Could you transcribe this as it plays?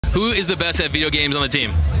Who is the best at video games on the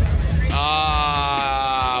team?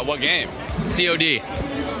 What game? COD.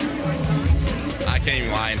 I can't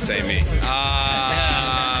even lie and say me.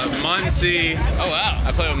 Muncie. Oh, wow.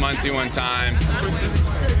 I played with Muncie one time.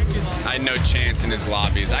 I had no chance in his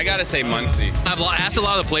lobbies. I gotta say Muncie. I've asked a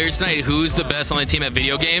lot of the players tonight who's the best on the team at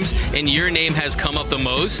video games, and your name has come up the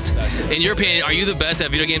most. In your opinion, are you the best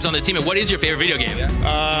at video games on this team, and what is your favorite video game?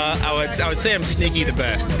 I would say I'm sneaky the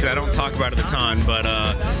best because I don't talk about it a ton, but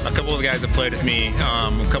a couple of the guys have played with me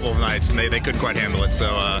a couple of nights, and they couldn't quite handle it. So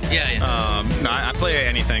no, I play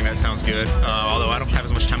anything that sounds good. Although I don't have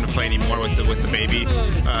as much time to play anymore with the baby.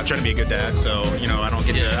 Trying to be a good dad, so I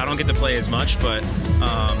don't get to play as much, but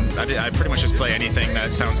I pretty much just play anything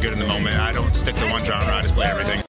that sounds good in the moment. I don't stick to one genre. I just play everything.